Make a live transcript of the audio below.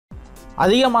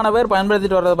அதிகமான பேர்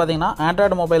பயன்படுத்திட்டு வர்றது பார்த்திங்கன்னா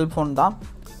ஆண்ட்ராய்டு மொபைல் ஃபோன் தான்.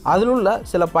 அதில் உள்ள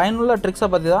சில பயனுள்ள ட்ரிக்ஸை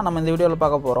பற்றி தான் நம்ம இந்த வீடியோவில்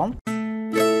பார்க்க போகிறோம்.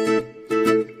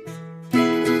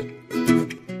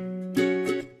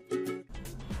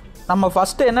 நம்ம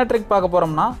ஃபஸ்ட்டு என்ன ட்ரிக் பார்க்க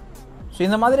போகிறோம்னா, ஸோ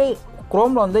இந்த மாதிரி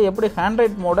குரோமில் வந்து எப்படி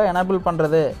ஹேண்ட்ரைட் மோடை எனேபிள்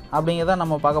பண்ணுறது அப்படிங்கிறத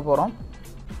நம்ம பார்க்க போகிறோம்.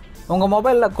 உங்கள்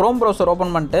மொபைலில் குரோம் ப்ரௌசர்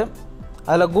ஓப்பன் பண்ணிட்டு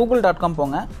அதில் google.com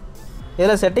போங்க.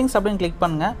 இதில் செட்டிங்ஸ் அப்படின்னு கிளிக்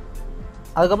பண்ணுங்கள்.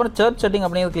 அதுக்கப்புறம் சர்ச் செட்டிங்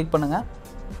அப்படிங்கிறது கிளிக் பண்ணுங்கள்.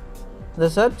 இந்த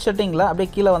சர்ச் செட்டிங்கில் அப்படியே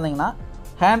கீழே வந்தீங்கன்னா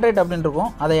ஹேண்ட்ரைட் அப்படின்னு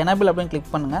இருக்கும், அதை எனேபிள் அப்படின்னு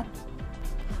கிளிக் பண்ணுங்கள்.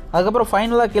 அதுக்கப்புறம்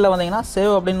ஃபைனலாக கீழே வந்தீங்கன்னா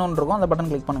சேவ் அப்படின்னு ஒன்று இருக்கும், அந்த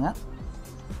பட்டன் கிளிக் பண்ணுங்கள்.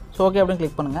 ஸோ ஓகே அப்படின்னு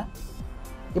கிளிக் பண்ணுங்கள்.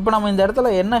 இப்போ நம்ம இந்த இடத்துல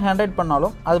என்ன ஹேண்ட்ரைட்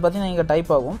பண்ணாலும் அது பார்த்தீங்கன்னா இங்கே டைப்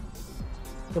ஆகும்.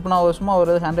 இப்போ நான் சும்மா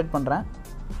ஒரு ஹேண்ட்ரைட் பண்ணுறேன்.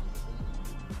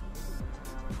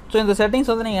 ஸோ இந்த செட்டிங்ஸ்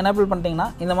வந்து நீங்கள் எனேபிள் பண்ணிட்டீங்கன்னா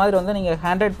இந்த மாதிரி வந்து நீங்கள்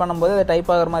ஹேண்ட்ரைட் பண்ணும்போது அதை டைப்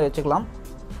ஆகிற மாதிரி வச்சுக்கலாம்.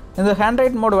 இந்த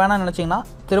ஹேண்ட்ரைட் மோட் வேணாம்னு நினச்சிங்கன்னா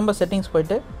திரும்ப செட்டிங்ஸ்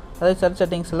போய்ட்டு அதாவது சர்ச்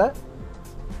செட்டிங்ஸில்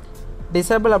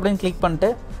டிசேபிள் அப்படின்னு கிளிக் பண்ணிட்டு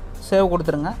சேவ்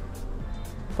கொடுத்துருங்க.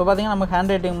 இப்போ பார்த்திங்கன்னா நமக்கு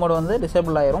ஹேண்ட் ரைட்டிங் மோட் வந்து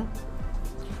டிசேபிள் ஆயிரும்.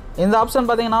 இந்த ஆப்ஷன்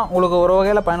பார்த்திங்கன்னா உங்களுக்கு ஒரு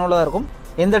வகையில் பயனுள்ளதாக இருக்கும்.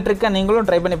 இந்த ட்ரிக்கை நீங்களும்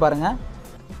ட்ரை பண்ணி பாருங்கள்.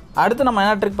 அடுத்து நம்ம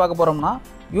என்ன ட்ரிக் பார்க்க போகிறோம்னா,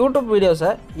 யூடியூப் வீடியோஸை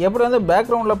எப்படி வந்து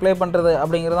பேக்ரவுண்டில் ப்ளே பண்ணுறது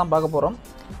அப்படிங்கிறதான் பார்க்க போகிறோம்.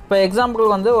 இப்போ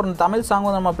எக்ஸாம்பிள் வந்து ஒரு தமிழ் சாங்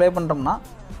வந்து நம்ம ப்ளே பண்ணுறோம்னா,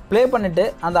 ப்ளே பண்ணிவிட்டு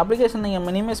அந்த அப்ளிகேஷன் நீங்கள்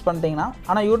மினிமைஸ் பண்ணிட்டீங்கன்னா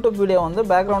ஆனால் யூடியூப் வீடியோ வந்து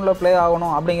பேக்ரவுண்டில் ப்ளே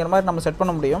ஆகணும் அப்படிங்கிற மாதிரி நம்ம செட்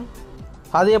பண்ண முடியும்.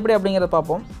 அது எப்படி அப்படிங்கிறத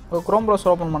பார்ப்போம். ஒரு குரோம்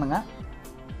ப்ரௌசர் ஓப்பன் பண்ணுங்கள்.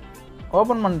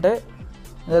 ஓப்பன் பண்ணிட்டு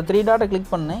இந்த 3 டாட்டை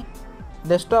கிளிக் பண்ணி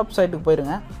டெஸ்க்டாப் சைட்டுக்கு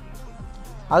போயிடுங்க.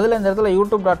 அதில் இந்த இடத்துல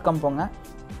youtube.com போங்க.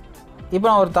 இப்போ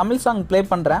நான் ஒரு தமிழ் சாங் ப்ளே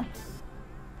பண்ணுறேன்.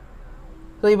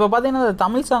 ஸோ இப்போ பார்த்தீங்கன்னா இந்த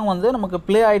தமிழ் சாங் வந்து நமக்கு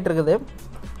ப்ளே ஆகிட்டு இருக்குது.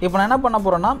 இப்போ நான் என்ன பண்ண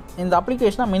போகிறேன்னா, இந்த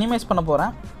அப்ளிகேஷனை மினிமைஸ் பண்ண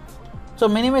போகிறேன். ஸோ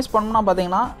மினிமைஸ் பண்ணோம்னா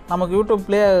பார்த்தீங்கன்னா நமக்கு யூடியூப்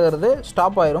ப்ளே ஆகிறது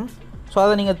ஸ்டாப் ஆயிரும். ஸோ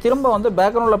அதை நீங்கள் திரும்ப வந்து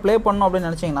பேக்ரவுண்டில் ப்ளே பண்ணணும் அப்படின்னு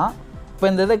நினச்சிங்கன்னா, இப்போ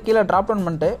இந்த இதை கீழே ட்ராப் டவுன்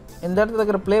பண்ணிட்டு இந்த இடத்துல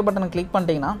இருக்கிற ப்ளே பட்டனை கிளிக்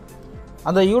பண்ணிட்டீங்கன்னா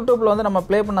அந்த யூடியூப்பில் வந்து நம்ம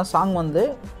ப்ளே பண்ண சாங் வந்து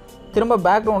திரும்ப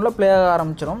பேக்ரவுண்டில் ப்ளே ஆக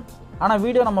ஆரம்பிச்சிடும். ஆனால்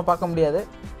வீடியோ நம்ம பார்க்க முடியாது.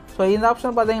 ஸோ இந்த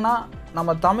ஆப்ஷன் பார்த்திங்கன்னா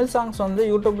நம்ம தமிழ் சாங்ஸ் வந்து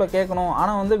யூடியூப்பில் கேட்கணும்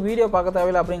ஆனால் வந்து வீடியோ பார்க்க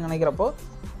தேவையில்லை அப்படின்னு நினைக்கிறப்போ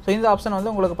ஸோ இந்த ஆப்ஷன்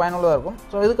வந்து உங்களுக்கு பயனுள்ளதாக இருக்கும்.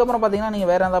 ஸோ இதுக்கப்புறம் பார்த்திங்கன்னா நீங்கள்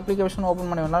வேறு அந்த அப்ளிகேஷன் ஓப்பன்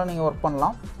பண்ணி வேணாலும் நீங்கள் ஒர்க்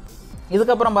பண்ணலாம்.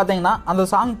 இதுக்கப்புறம் பார்த்திங்கன்னா அந்த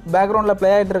சாங் பேக்ரவுண்டில் ப்ளே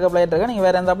ஆகிட்டு இருக்க நீங்கள்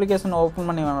வேறு எந்த அப்ளிகேஷன் ஓப்பன்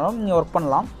பண்ணி வேணாலும் நீங்கள் ஒர்க்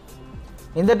பண்ணலாம்.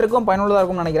 இந்த ட்ரிக்கும் பயனுள்ளதாக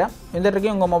இருக்கும்னு நினைக்கிறேன். இந்த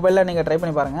ட்ரிக்கையும் உங்கள் மொபைலில் நீங்கள் ட்ரை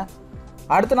பண்ணி பாருங்கள்.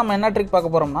 அடுத்து நம்ம என்ன ட்ரிக்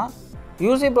பார்க்க போகிறோம்னா,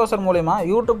 யூசி ப்ரௌசர் மூலிமா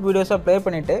யூடியூப் வீடியோஸை ப்ளே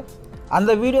பண்ணிவிட்டு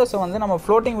அந்த வீடியோஸை வந்து நம்ம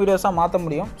ஃப்ளோட்டிங் வீடியோஸாக மாற்ற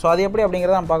முடியும். ஸோ அது எப்படி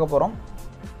அப்படிங்கிறத நம்ம பார்க்க போகிறோம்.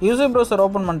 யூசி ப்ரௌசர்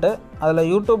ஓப்பன் பண்ணிட்டு அதில்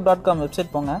youtube.com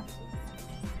வெப்சைட் போங்க.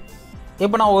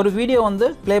 இப்போ நான் ஒரு வீடியோ வந்து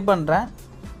ப்ளே பண்ணுறேன்.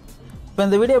 இப்போ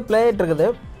இந்த வீடியோ ப்ளே ஆகிட்டு இருக்குது.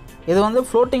 இது வந்து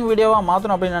ஃப்ளோட்டிங் வீடியோவாக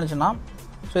மாற்றணும் அப்படின்னு நினச்சின்னா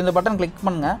ஸோ இந்த பட்டன் கிளிக்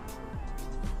பண்ணுங்கள்.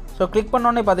 ஸோ கிளிக்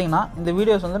பண்ணோன்னே பார்த்தீங்கன்னா இந்த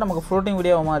வீடியோஸ் வந்து நமக்கு ஃப்ளோட்டிங்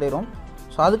வீடியோவாக மாறிடும்.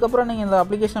 ஸோ அதுக்கப்புறம் நீங்கள் இந்த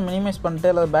அப்ளிகேஷன் மினிமைஸ் பண்ணிட்டு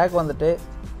அல்லது பேக் வந்துட்டு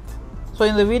ஸோ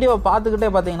இந்த வீடியோவை பார்த்துக்கிட்டே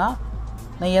பார்த்தீங்கன்னா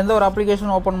நீங்கள் எந்த ஒரு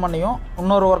அப்ளிகேஷன் ஓப்பன் பண்ணியும்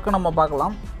இன்னொரு ஒர்க்கை நம்ம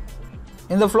பார்க்கலாம்.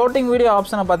 இந்த ஃப்ளோட்டிங் வீடியோ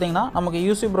ஆப்ஷனை பார்த்தீங்கன்னா நமக்கு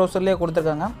யூசி ப்ரௌசர்லேயே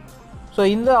கொடுத்துருக்காங்க. ஸோ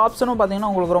இந்த ஆப்ஷனும் பார்த்தீங்கன்னா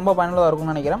உங்களுக்கு ரொம்ப பயனுள்ளதாக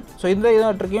இருக்கும்னு நினைக்கிறேன். ஸோ இந்த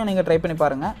ட்ரிக்கையும் நீங்கள் ட்ரை பண்ணி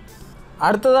பாருங்கள்.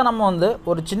 அடுத்ததாக நம்ம வந்து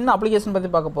ஒரு சின்ன அப்ளிகேஷன் பற்றி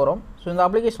பார்க்க போகிறோம். ஸோ இந்த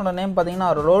அப்ளிகேஷனோட நேம் பார்த்தீங்கன்னா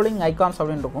ரோலிங் ஐகான்ஸ்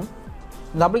அப்படின்னு இருக்கும்.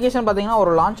 இந்த அப்ளிகேஷன் பார்த்தீங்கன்னா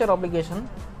ஒரு லான்ச்சர் அப்ளிகேஷன்.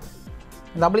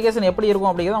 இந்த அப்ளிகேஷன் எப்படி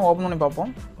இருக்கும் அப்படிங்கிறத ஓப்பன் பண்ணி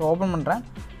பார்ப்போம். ஸோ ஓப்பன் பண்ணுறேன்.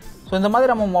 ஸோ இந்த மாதிரி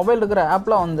நம்ம மொபைல் இருக்கிற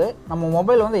ஆப்பில் வந்து நம்ம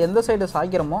மொபைல் வந்து எந்த சைடு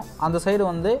சாய்க்கிறோமோ அந்த சைடு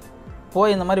வந்து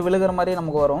போய் இந்த மாதிரி விழுகிற மாதிரி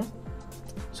நமக்கு வரும்.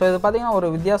 ஸோ இது பார்த்திங்கன்னா ஒரு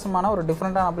வித்தியாசமான ஒரு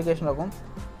டிஃப்ரெண்ட்டான அப்ளிகேஷன் இருக்கும்.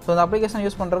 ஸோ இந்த அப்ளிகேஷன்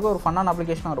யூஸ் பண்ணுறதுக்கு ஒரு ஃபன்னான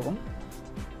அப்ளிகேஷனாக இருக்கும்.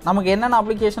 நமக்கு என்னென்ன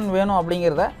அப்ளிகேஷன் வேணும்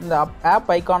அப்படிங்கிறத இந்த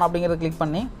ஆப் ஐகான் அப்படிங்கிறத கிளிக்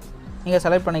பண்ணி நீங்கள்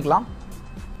செலக்ட் பண்ணிக்கலாம்.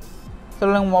 ஸோ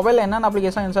உங்கள் மொபைலில் என்னென்ன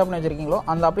அப்ளிகேஷன் இன்ஸ்டால் பண்ணி வச்சுருக்கீங்களோ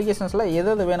அந்த அப்ளிகேஷன்ஸில்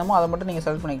எது வேணுமோ அதை மட்டும் நீங்கள்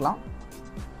செலக்ட் பண்ணிக்கலாம்.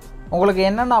 உங்களுக்கு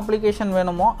என்னென்ன அப்ளிகேஷன்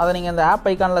வேணுமோ அதை நீங்கள் இந்த ஆப்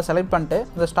ஐக்கானில் செலக்ட் பண்ணிட்டு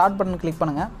இந்த ஸ்டார்ட் பட்டன் கிளிக்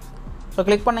பண்ணுங்கள். ஸோ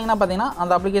கிளிக் பண்ணிங்கன்னா பார்த்தீங்கன்னா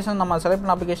அந்த அப்ளிகேஷன் நம்ம செலக்ட்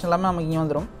பண்ண அப்ளிகேஷன் எல்லாமே நமக்கு இங்கே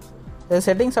வந்துடும். இது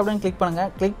செட்டிங்ஸ் அப்படின்னு கிளிக் பண்ணுங்கள்.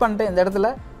 கிளிக் பண்ணிட்டு இந்த இடத்துல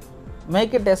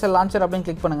make it S a launcher அப்படின்னு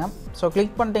கிளிக் பண்ணுங்கள். ஸோ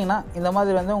கிளிக் பண்ணிட்டீங்கன்னா இந்த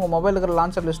மாதிரி வந்து உங்கள் மொபைல் இருக்கிற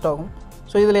லான்ச்சர் லிஸ்ட் ஆகும்.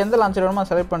 ஸோ இதில் எந்த லான்ச்சர் வேணுமோ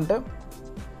செலக்ட் பண்ணிட்டு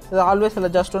இது ஆல்வேஸ் இல்லை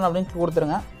ஜஸ்ட் ஒன் அப்படின்னு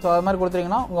கொடுத்துருங்க. ஸோ அது மாதிரி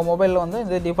கொடுத்துட்டிங்கன்னா உங்கள் மொபைலில் வந்து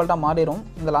இது டிஃபால்ட்டாக மாறிடும்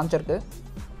இந்த லான்ச்சருக்கு.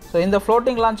 ஸோ இந்த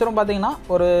ஃப்ளோட்டிங் லான்ச்சரும் பார்த்தீங்கன்னா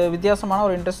ஒரு வித்தியாசமான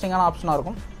ஒரு இன்ட்ரெஸ்டிங்கான ஆப்ஷனாக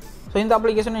இருக்கும். ஸோ இந்த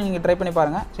அப்ளிகேஷனை நீங்கள் ட்ரை பண்ணி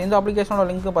பாருங்கள். ஸோ இந்த அப்ளிகேஷனோட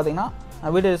லிங்க் பார்த்தீங்கன்னா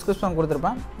வீடியோ டிஸ்கிரிப்ஷன்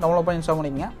கொடுத்துருப்பேன், டவுன்லோட் பண்ணி இன்ஸ்டால்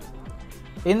பண்ணிக்கங்க.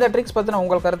 இந்த ட்ரிக்ஸ் பற்றின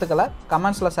உங்கள் கருத்துக்களை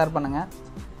கமெண்ட்ஸில் ஷேர் பண்ணுங்கள்.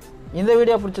 இந்த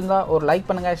வீடியோ பிடிச்சிருந்தா ஒரு லைக்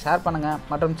பண்ணுங்கள், ஷேர் பண்ணுங்கள்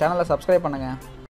மற்றும் சேனலை சப்ஸ்கிரைப் பண்ணுங்கள்.